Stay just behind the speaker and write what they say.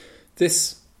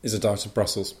This is a Diet of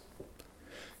Brussels.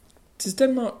 Does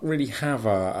Denmark really have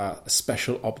a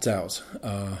special opt-out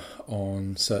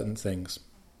on certain things?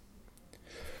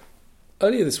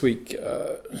 Earlier this week,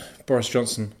 Boris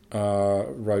Johnson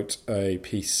wrote a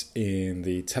piece in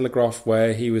the Telegraph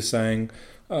where he was saying,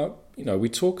 we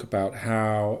talk about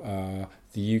how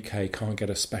the UK can't get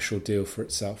a special deal for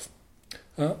itself.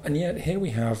 And yet here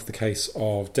we have the case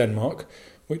of Denmark,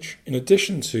 which, in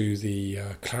addition to the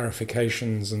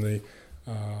clarifications and the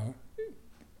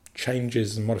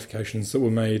changes and modifications that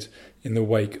were made in the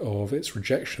wake of its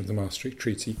rejection of the Maastricht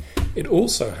Treaty, it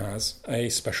also has a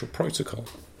special protocol.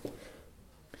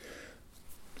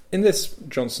 In this,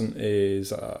 Johnson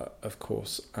is, of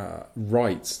course,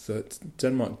 right that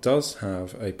Denmark does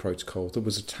have a protocol that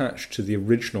was attached to the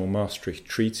original Maastricht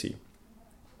Treaty,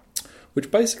 which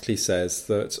basically says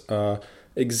that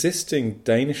existing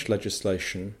Danish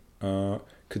legislation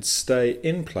could stay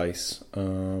in place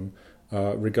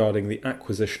regarding the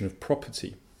acquisition of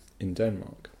property in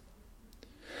Denmark.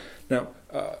 Now,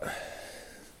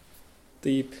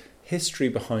 the history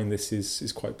behind this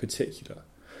is quite particular.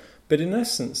 But in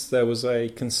essence, there was a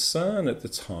concern at the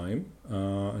time,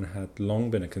 and had long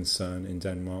been a concern in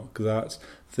Denmark, that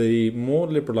the more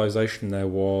liberalisation there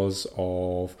was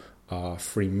of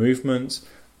free movement,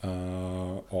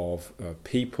 of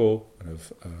people, and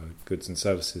of goods and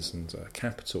services and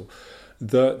capital,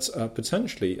 that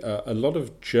potentially a lot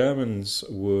of Germans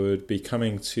would be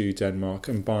coming to Denmark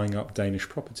and buying up Danish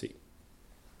property.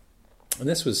 And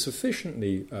this was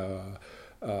sufficiently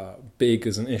big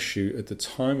as an issue at the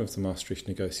time of the Maastricht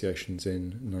negotiations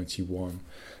in 1991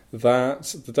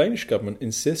 that the Danish government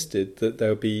insisted that there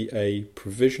would be a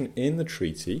provision in the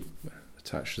treaty,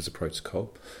 attached as a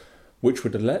protocol, which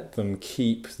would let them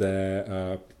keep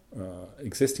their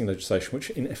existing legislation, which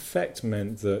in effect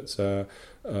meant that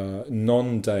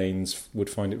non-Danes would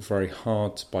find it very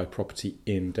hard to buy property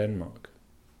in Denmark.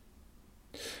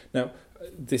 Now,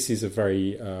 this is a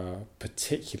very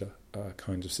particular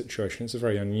kind of situation. It's a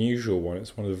very unusual one.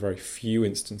 It's one of the very few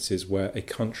instances where a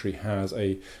country has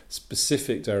a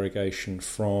specific derogation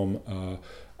from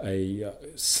a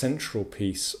central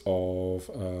piece of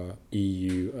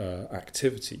EU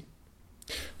activity.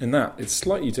 In that, it's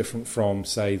slightly different from,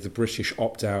 say, the British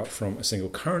opt-out from a single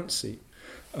currency,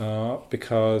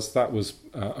 because that was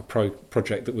a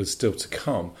project that was still to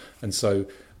come. And so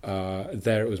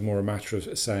there it was more a matter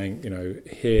of saying,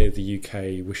 here the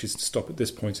UK wishes to stop at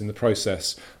this point in the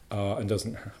process and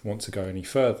doesn't want to go any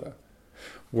further.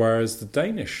 Whereas the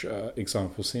Danish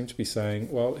example seemed to be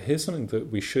saying, well, here's something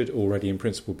that we should already in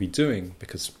principle be doing,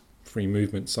 because free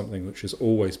movement is something which has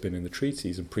always been in the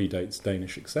treaties and predates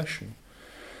Danish accession.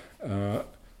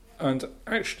 And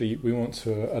actually, we want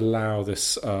to allow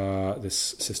this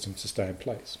system to stay in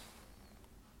place.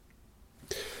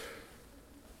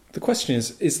 The question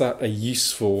is that a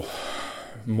useful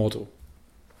model?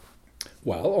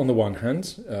 Well, on the one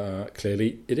hand,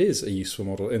 clearly it is a useful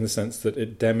model in the sense that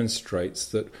it demonstrates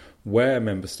that where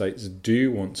member states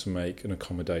do want to make an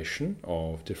accommodation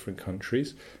of different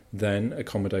countries, then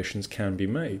accommodations can be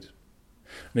made.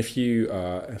 And if you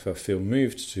ever feel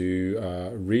moved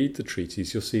to read the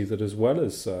treaties, you'll see that as well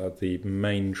as the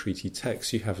main treaty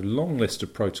text, you have a long list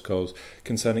of protocols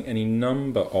concerning any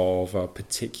number of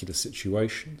particular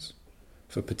situations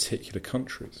for particular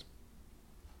countries.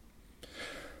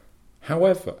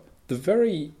 However, the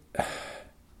very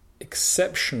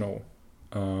exceptional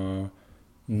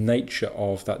nature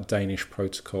of that Danish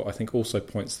protocol, I think, also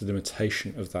points to the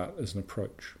limitation of that as an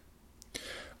approach.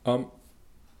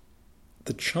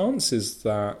 The chances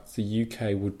that the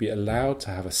UK would be allowed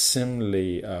to have a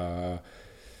similarly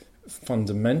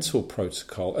fundamental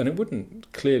protocol, and it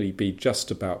wouldn't clearly be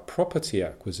just about property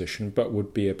acquisition, but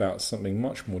would be about something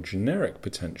much more generic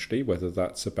potentially, whether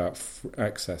that's about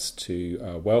access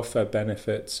to welfare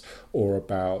benefits or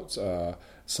about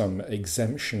some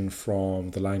exemption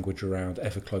from the language around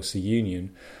ever closer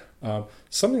union.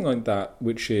 Something like that,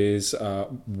 which is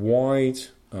wide,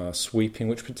 sweeping,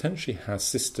 which potentially has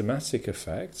systematic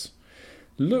effects,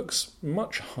 looks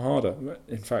much harder,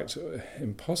 in fact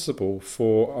impossible,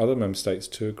 for other member states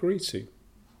to agree to.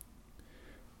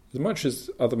 As much as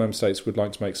other member states would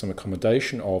like to make some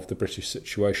accommodation of the British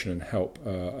situation and help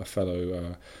a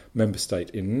fellow member state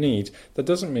in need, that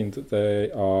doesn't mean that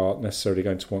they are necessarily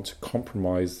going to want to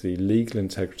compromise the legal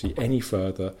integrity any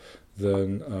further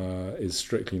than is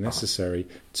strictly necessary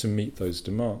to meet those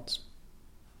demands.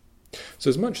 So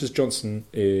as much as Johnson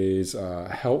is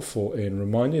helpful in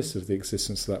reminding us of the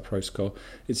existence of that protocol,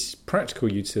 its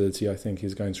practical utility, I think,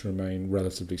 is going to remain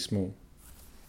relatively small.